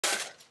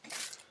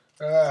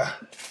Uh,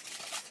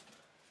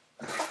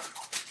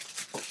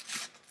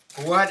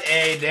 what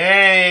a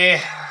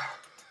day.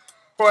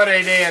 What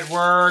a day at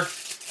work.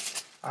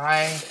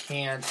 I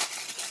can't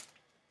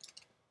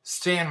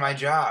stand my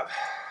job.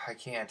 I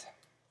can't.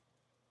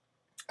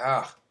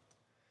 Ugh.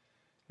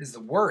 It is the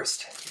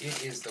worst.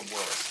 It is the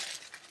worst.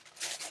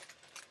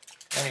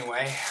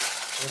 Anyway,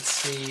 let's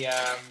see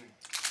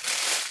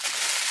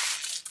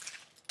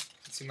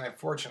my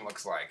fortune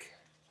looks like.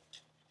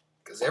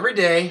 Because every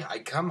day I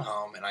come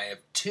home and I have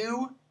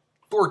 2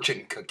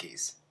 fortune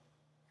cookies.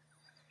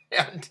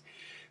 And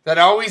that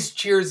always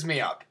cheers me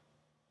up.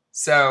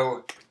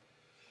 So,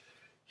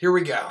 here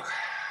we go.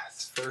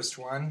 This first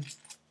one.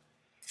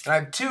 And I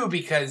have 2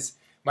 because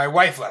my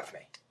wife left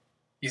me.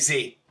 You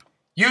see,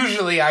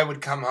 usually I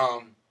would come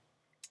home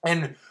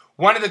and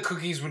one of the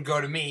cookies would go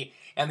to me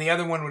and the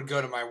other one would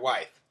go to my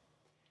wife.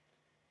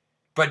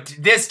 But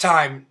this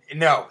time,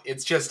 no,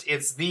 it's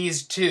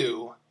these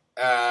 2,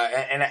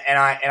 and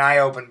I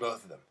opened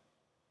both of them.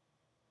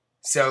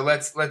 So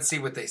let's see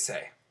what they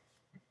say.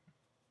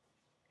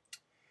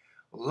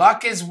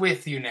 Luck is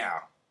with you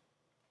now.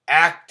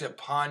 Act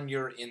upon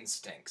your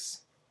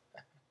instincts.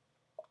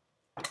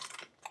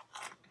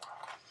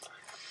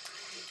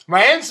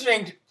 My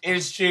instinct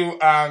is to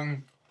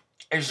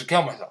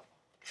kill myself.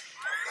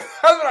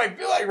 That's what I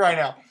feel like right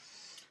now.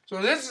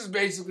 So this is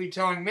basically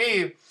telling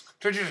me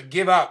to just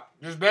give up.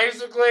 Just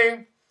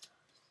basically,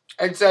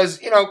 it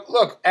says,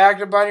 look,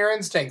 act upon your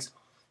instincts.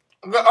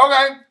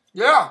 Okay,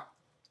 yeah.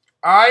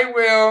 I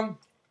will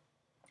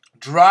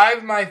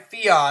drive my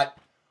Fiat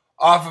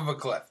off of a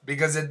cliff.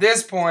 Because at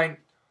this point,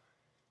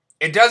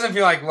 it doesn't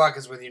feel like luck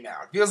is with you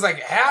now. It feels like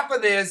half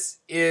of this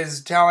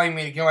is telling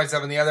me to kill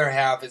myself and the other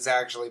half is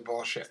actually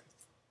bullshit.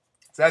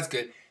 So that's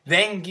good.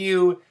 Thank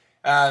you,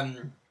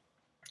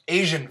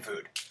 Asian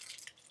food.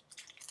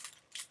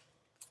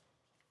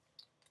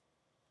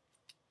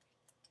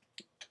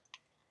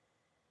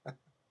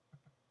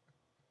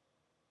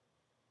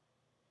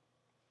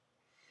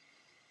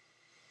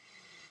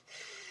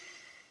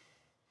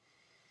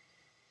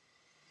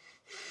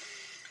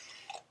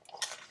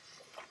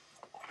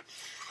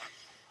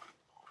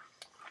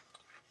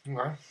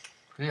 Okay.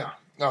 Yeah.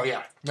 Oh,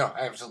 yeah. No,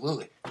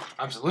 absolutely.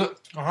 Absolutely.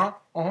 Uh-huh.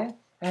 Uh-huh.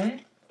 Uh-huh.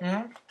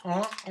 Uh-huh.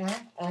 Uh-huh.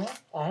 Uh-huh.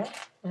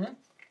 Uh-huh.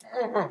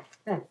 Uh-huh.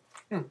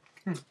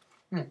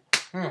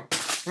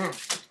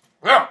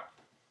 Yeah.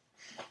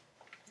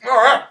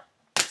 All right.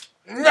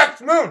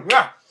 Next moon.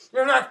 Yeah.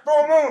 The next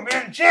full moon.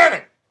 I'm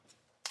enchanted.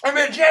 I'm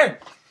enchanted.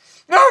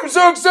 No, I'm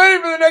so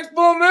excited for the next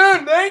full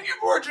moon. Thank you,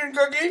 fortune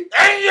cookie.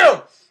 Thank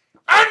you.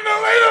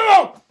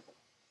 Unbelievable.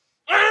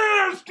 I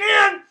don't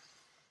understand.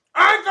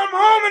 I come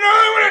home and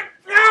I want it.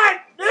 God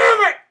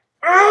damn it.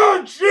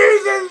 Oh,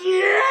 Jesus,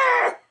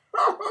 yeah.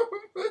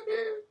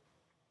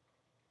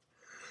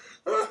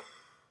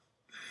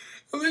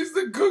 At least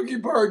the cookie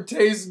part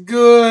tastes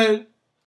good.